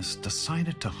McGinnis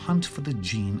decided to hunt for the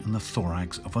gene in the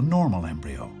thorax of a normal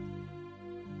embryo.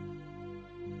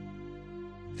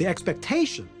 The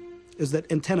expectation is that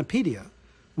Antennapedia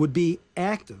would be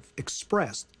active,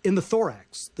 expressed in the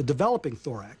thorax, the developing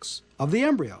thorax of the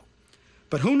embryo.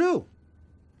 But who knew?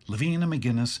 Levine and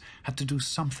McGinnis had to do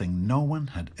something no one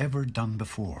had ever done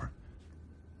before.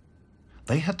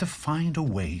 They had to find a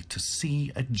way to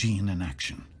see a gene in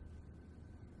action.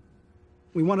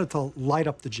 We wanted to light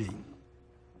up the gene,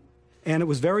 and it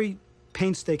was very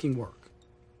painstaking work.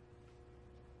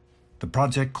 The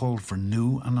project called for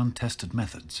new and untested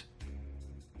methods.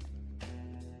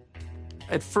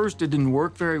 At first, it didn't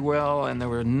work very well, and there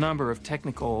were a number of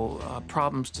technical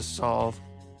problems to solve.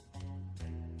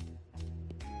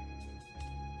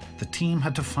 The team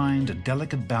had to find a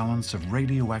delicate balance of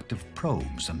radioactive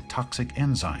probes and toxic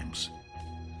enzymes.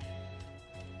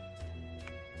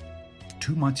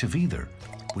 Too much of either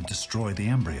would destroy the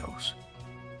embryos.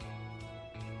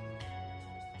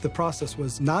 The process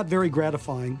was not very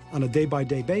gratifying on a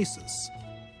day-by-day basis.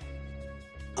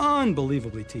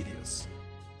 Unbelievably tedious.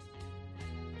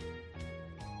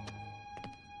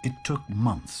 It took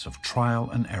months of trial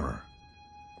and error.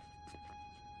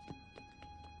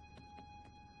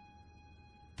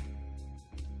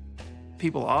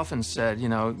 People often said, you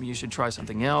know, you should try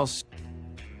something else.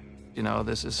 You know,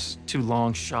 this is too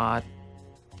long shot.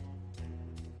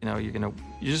 You know, you're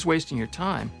just wasting your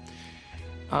time.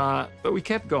 But we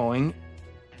kept going.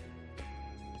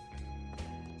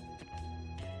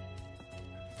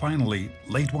 Finally,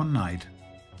 late one night,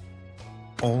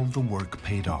 all the work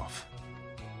paid off.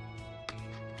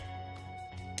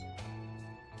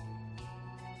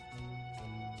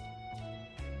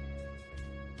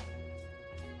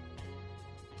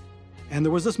 And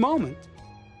there was this moment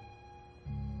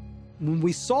when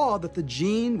we saw that the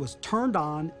gene was turned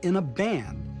on in a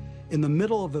band in the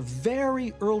middle of a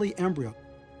very early embryo.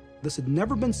 This had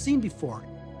never been seen before.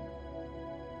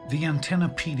 The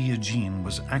Antennapedia gene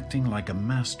was acting like a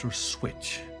master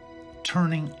switch,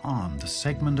 turning on the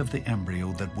segment of the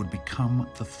embryo that would become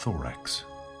the thorax.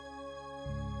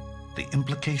 The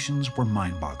implications were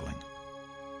mind-boggling.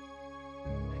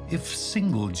 If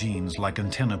single genes like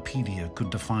Antennapedia could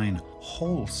define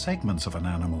whole segments of an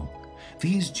animal,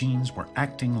 these genes were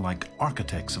acting like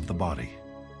architects of the body.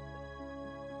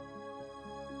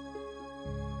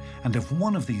 And if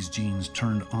one of these genes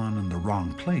turned on in the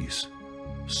wrong place,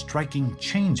 striking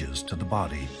changes to the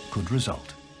body could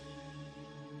result.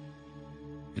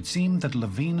 It seemed that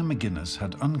Levine and McGinnis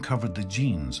had uncovered the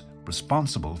genes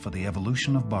responsible for the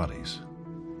evolution of bodies.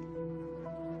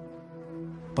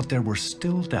 But there were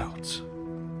still doubts.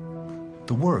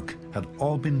 The work had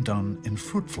all been done in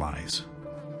fruit flies.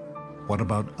 What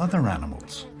about other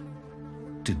animals?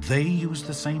 Did they use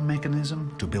the same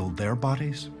mechanism to build their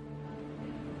bodies?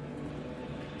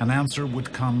 An answer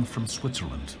would come from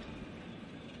Switzerland.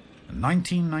 In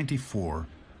 1994,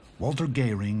 Walter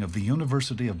Gehring of the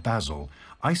University of Basel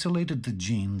isolated the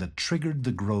gene that triggered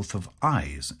the growth of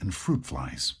eyes in fruit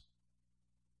flies.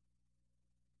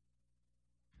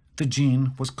 The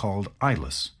gene was called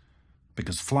eyeless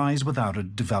because flies without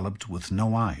it developed with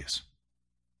no eyes.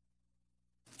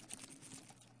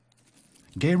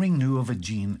 Gehring knew of a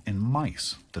gene in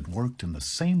mice that worked in the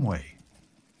same way.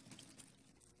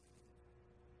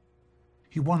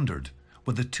 He wondered,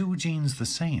 were the two genes the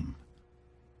same?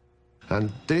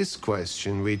 And this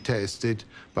question we tested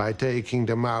by taking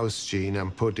the mouse gene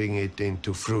and putting it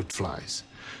into fruit flies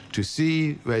to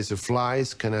see whether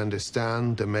flies can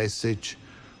understand the message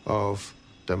of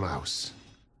the mouse.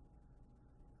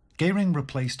 Gehring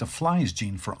replaced a fly's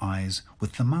gene for eyes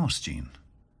with the mouse gene.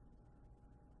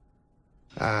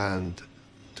 And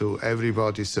to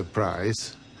everybody's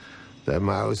surprise, the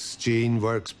mouse gene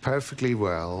works perfectly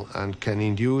well and can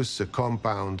induce a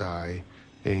compound eye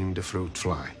in the fruit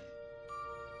fly.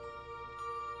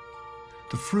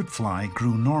 The fruit fly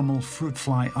grew normal fruit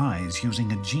fly eyes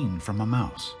using a gene from a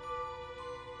mouse.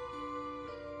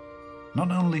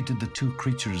 Not only did the two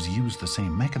creatures use the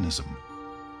same mechanism,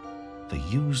 they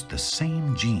used the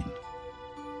same gene.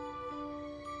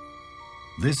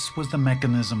 This was the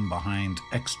mechanism behind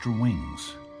extra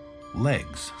wings,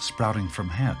 legs sprouting from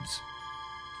heads,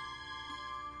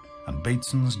 and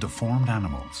Bateson's deformed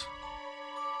animals.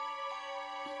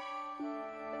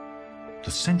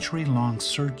 The century-long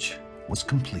search was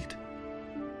complete.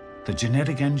 The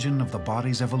genetic engine of the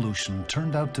body's evolution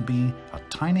turned out to be a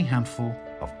tiny handful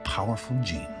of powerful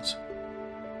genes.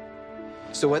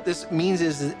 So what this means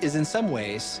is in some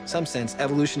ways, some sense,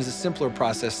 evolution is a simpler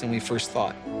process than we first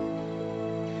thought.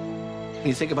 When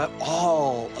you think about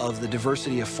all of the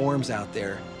diversity of forms out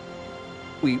there,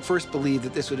 we first believed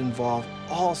that this would involve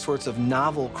all sorts of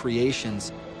novel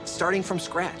creations, starting from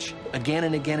scratch, again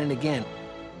and again and again.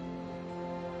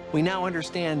 We now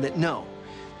understand that no,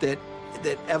 that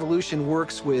evolution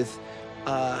works with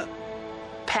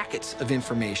packets of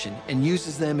information and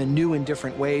uses them in new and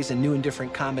different ways and new and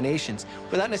different combinations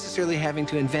without necessarily having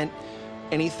to invent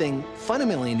anything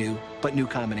fundamentally new, but new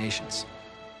combinations.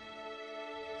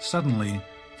 Suddenly,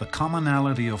 the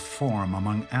commonality of form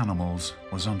among animals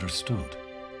was understood.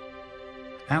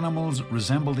 Animals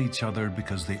resembled each other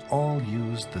because they all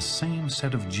used the same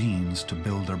set of genes to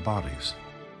build their bodies.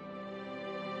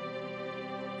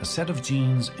 A set of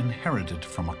genes inherited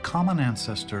from a common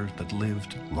ancestor that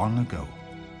lived long ago.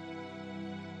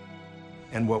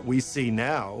 And what we see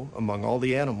now among all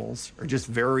the animals are just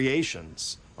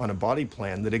variations on a body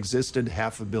plan that existed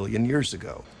 500 million years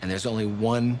ago. And there's only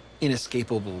one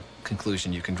inescapable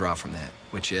conclusion you can draw from that,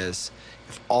 which is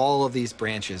if all of these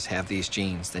branches have these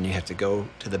genes, then you have to go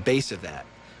to the base of that,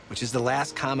 which is the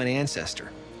last common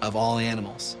ancestor of all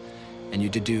animals, and you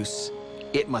deduce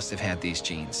it must have had these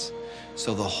genes.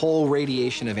 So the whole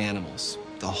radiation of animals,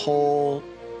 the whole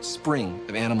spring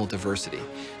of animal diversity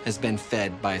has been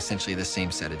fed by essentially the same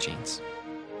set of genes.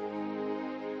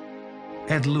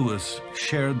 Ed Lewis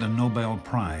shared the Nobel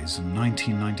Prize in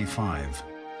 1995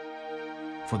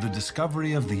 for the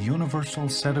discovery of the universal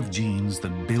set of genes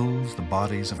that builds the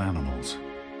bodies of animals.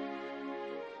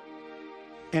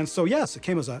 And so, yes, it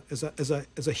came as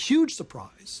a huge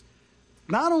surprise,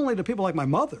 not only to people like my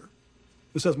mother,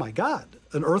 who says, my God,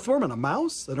 an earthworm and a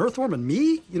mouse, an earthworm and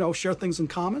me, share things in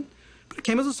common, but it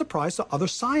came as a surprise to other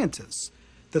scientists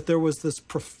that there was this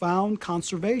profound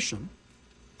conservation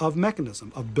of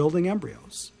mechanism of building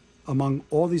embryos among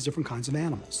all these different kinds of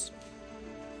animals.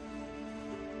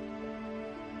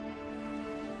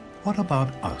 What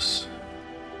about us?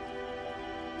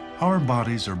 Our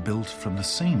bodies are built from the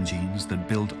same genes that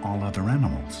build all other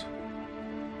animals.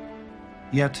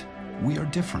 Yet, we are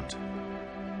different.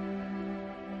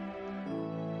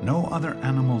 No other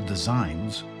animal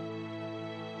designs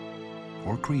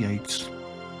or creates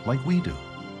like we do.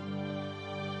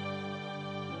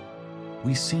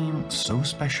 We seem so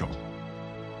special.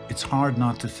 It's hard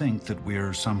not to think that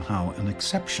we're somehow an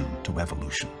exception to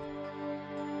evolution.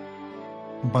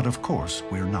 But of course,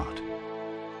 we're not.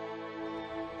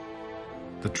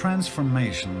 The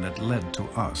transformation that led to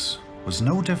us was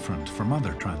no different from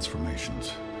other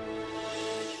transformations.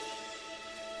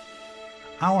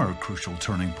 Our crucial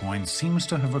turning point seems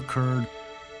to have occurred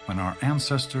when our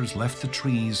ancestors left the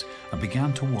trees and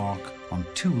began to walk on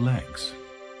two legs.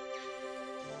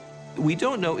 We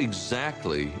don't know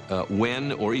exactly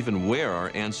when or even where our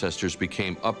ancestors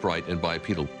became upright and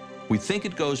bipedal. We think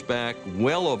it goes back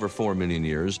well over 4 million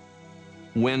years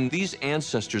when these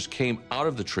ancestors came out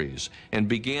of the trees and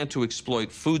began to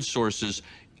exploit food sources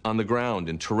on the ground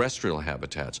in terrestrial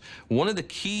habitats. One of the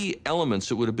key elements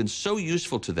that would have been so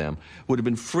useful to them would have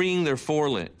been freeing their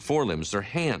forelimbs, their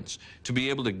hands, to be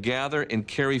able to gather and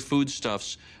carry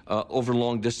foodstuffs over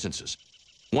long distances.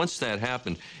 Once that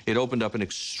happened, it opened up an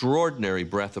extraordinary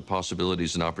breadth of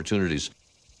possibilities and opportunities.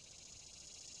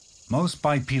 Most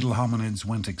bipedal hominids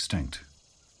went extinct.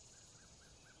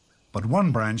 But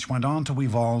one branch went on to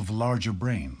evolve larger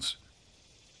brains.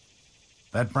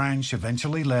 That branch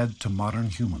eventually led to modern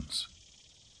humans.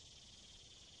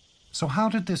 So how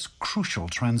did this crucial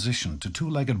transition to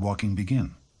two-legged walking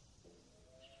begin?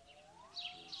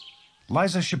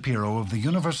 Liza Shapiro of the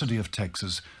University of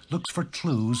Texas looks for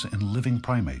clues in living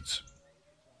primates.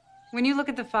 When you look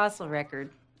at the fossil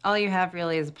record, all you have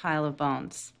really is a pile of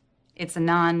bones. It's a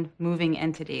non-moving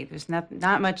entity. There's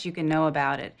not much you can know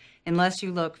about it unless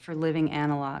you look for living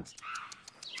analogs.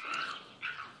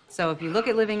 So if you look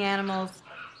at living animals,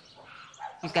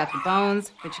 you've got the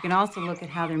bones, but you can also look at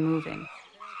how they're moving.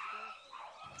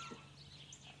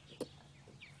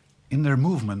 In their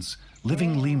movements,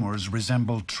 living lemurs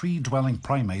resemble tree-dwelling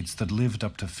primates that lived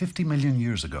up to 50 million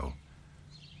years ago.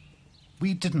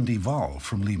 We didn't evolve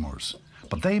from lemurs,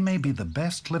 but they may be the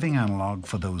best living analog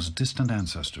for those distant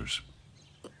ancestors.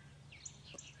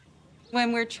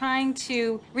 When we're trying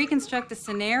to reconstruct a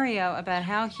scenario about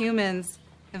how humans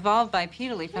evolved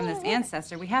bipedally from this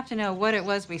ancestor, we have to know what it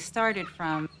was we started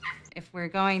from if we're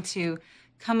going to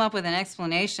come up with an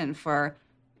explanation for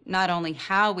not only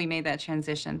how we made that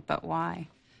transition, but why.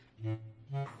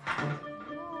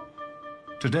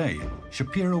 Today,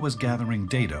 Shapiro is gathering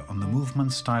data on the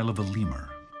movement style of a lemur.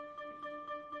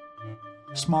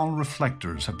 Small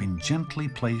reflectors have been gently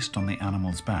placed on the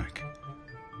animal's back.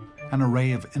 An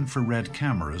array of infrared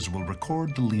cameras will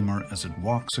record the lemur as it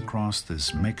walks across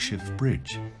this makeshift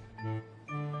bridge.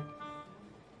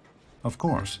 Of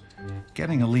course,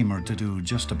 getting a lemur to do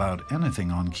just about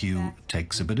anything on cue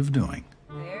takes a bit of doing.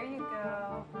 There you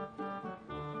go.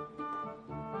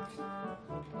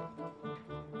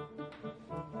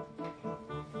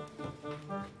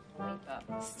 Wake up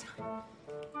this time.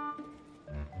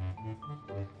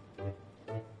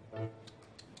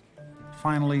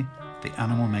 Finally, the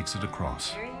animal makes it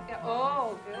across. There you go.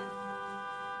 Oh, good.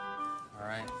 All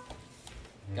right.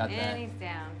 Got that. And he's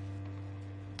down.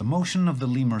 The motion of the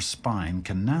lemur's spine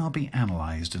can now be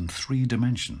analyzed in 3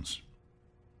 dimensions.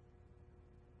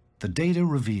 The data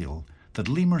reveal that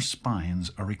lemur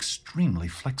spines are extremely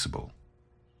flexible,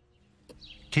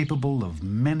 capable of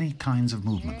many kinds of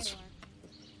movements.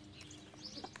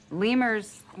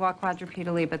 Lemurs walk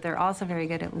quadrupedally, but they're also very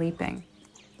good at leaping.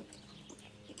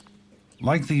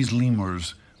 Like these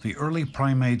lemurs, the early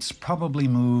primates probably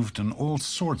moved in all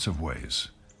sorts of ways.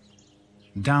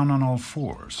 Down on all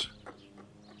fours,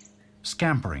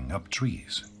 scampering up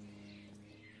trees,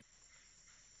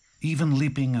 even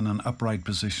leaping in an upright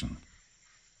position.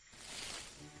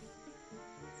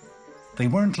 They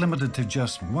weren't limited to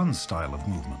just one style of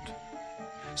movement,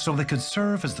 so they could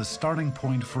serve as the starting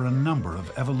point for a number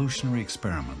of evolutionary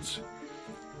experiments.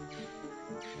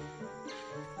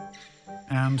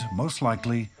 And most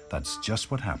likely, that's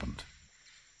just what happened.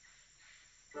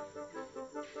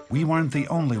 We weren't the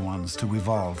only ones to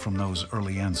evolve from those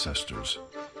early ancestors.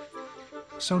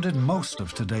 So did most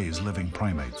of today's living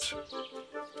primates.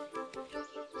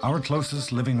 Our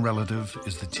closest living relative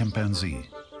is the chimpanzee.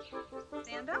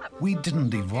 Stand up. We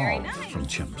didn't evolve nice. from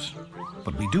chimps,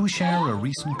 but we do share a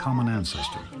recent common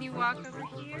ancestor. Can you walk over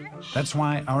here? That's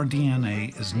why our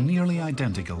DNA is nearly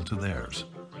identical to theirs.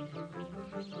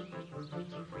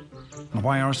 And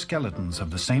why our skeletons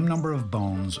have the same number of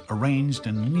bones arranged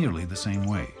in nearly the same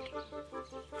way.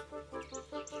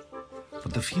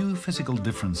 But the few physical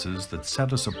differences that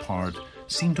set us apart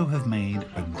seem to have made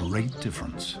a great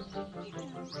difference.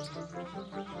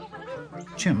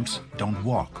 Chimps don't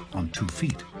walk on 2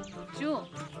 feet. Jewel.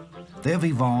 They've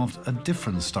evolved a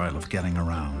different style of getting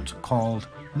around called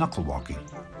knuckle walking.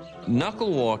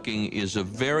 Knuckle walking is a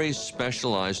very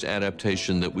specialized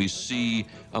adaptation that we see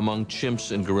among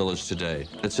chimps and gorillas today.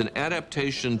 It's an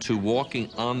adaptation to walking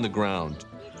on the ground.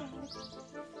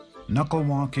 Knuckle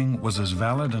walking was as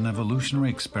valid an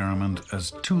evolutionary experiment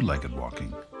as 2-legged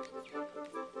walking.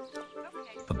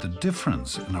 But the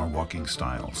difference in our walking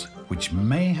styles, which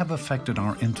may have affected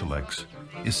our intellects,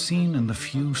 is seen in the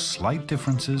few slight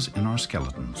differences in our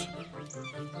skeletons.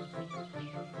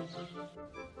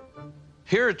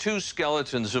 Here are 2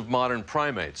 skeletons of modern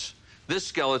primates. This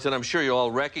skeleton I'm sure you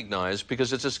all recognize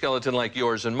because it's a skeleton like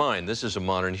yours and mine. This is a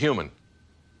modern human.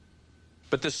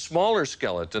 But this smaller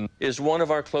skeleton is one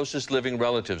of our closest living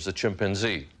relatives, the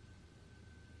chimpanzee.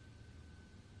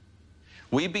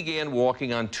 We began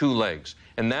walking on 2 legs,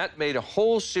 and that made a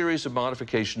whole series of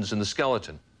modifications in the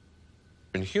skeleton.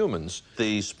 In humans,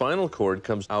 the spinal cord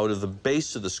comes out of the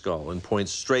base of the skull and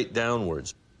points straight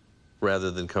downwards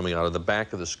rather than coming out of the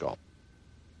back of the skull.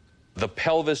 The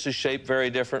pelvis is shaped very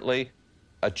differently.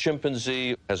 A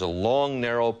chimpanzee has a long,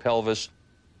 narrow pelvis.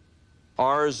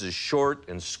 Ours is short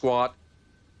and squat.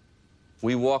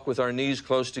 We walk with our knees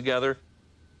close together.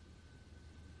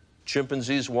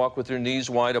 Chimpanzees walk with their knees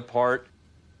wide apart.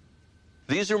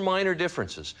 These are minor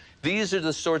differences. These are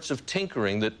the sorts of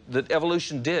tinkering that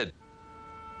evolution did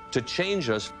to change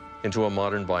us into a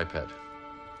modern biped.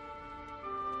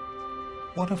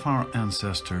 What if our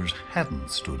ancestors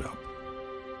hadn't stood up?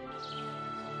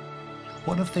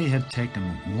 What if they had taken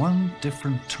one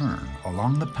different turn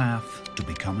along the path to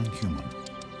becoming human?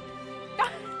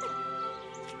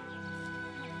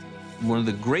 One of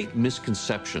the great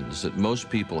misconceptions that most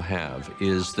people have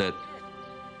is that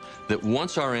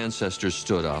once our ancestors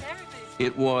stood up,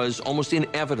 it was almost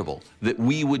inevitable that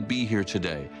we would be here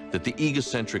today, that the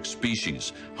egocentric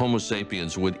species, Homo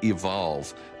sapiens, would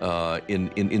evolve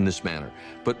in this manner.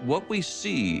 But what we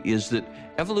see is that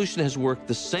evolution has worked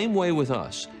the same way with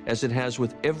us as it has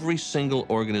with every single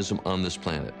organism on this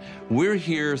planet. We're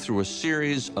here through a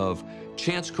series of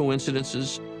chance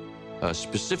coincidences,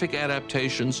 specific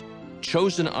adaptations,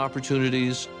 chosen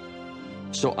opportunities.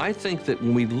 So I think that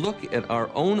when we look at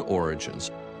our own origins,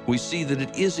 we see that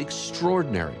it is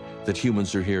extraordinary that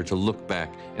humans are here to look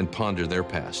back and ponder their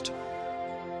past.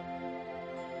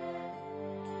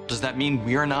 Does that mean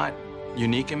we're not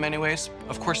unique in many ways?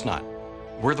 Of course not.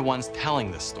 We're the ones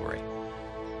telling this story.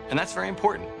 And that's very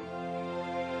important.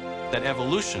 that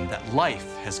evolution, that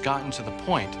life has gotten to the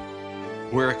point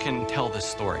where it can tell this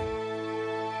story.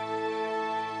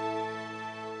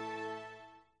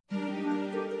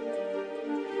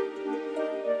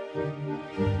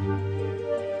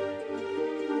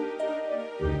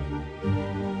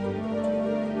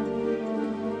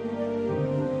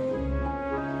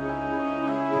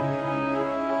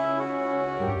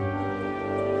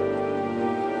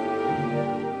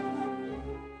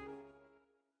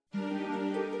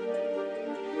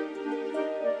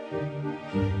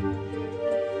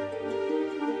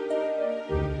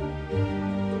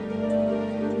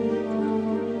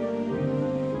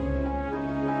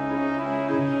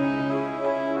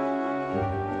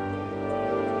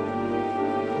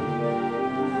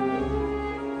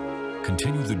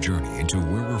 Continue the journey into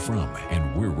where we're from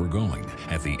and where we're going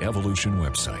at the Evolution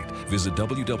website. Visit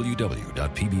www.pbs.org.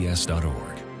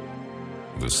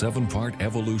 The 7-part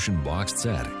Evolution boxed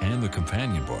set and the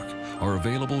companion book are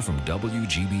available from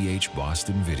WGBH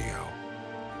Boston Video.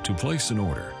 To place an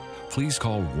order, please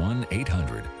call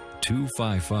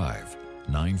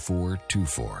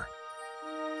 1-800-255-9424.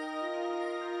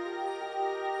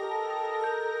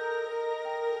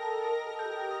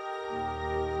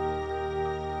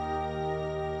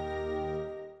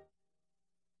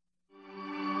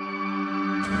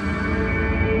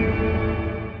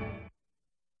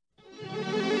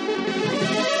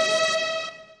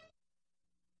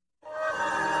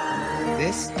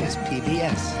 This is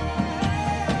PBS.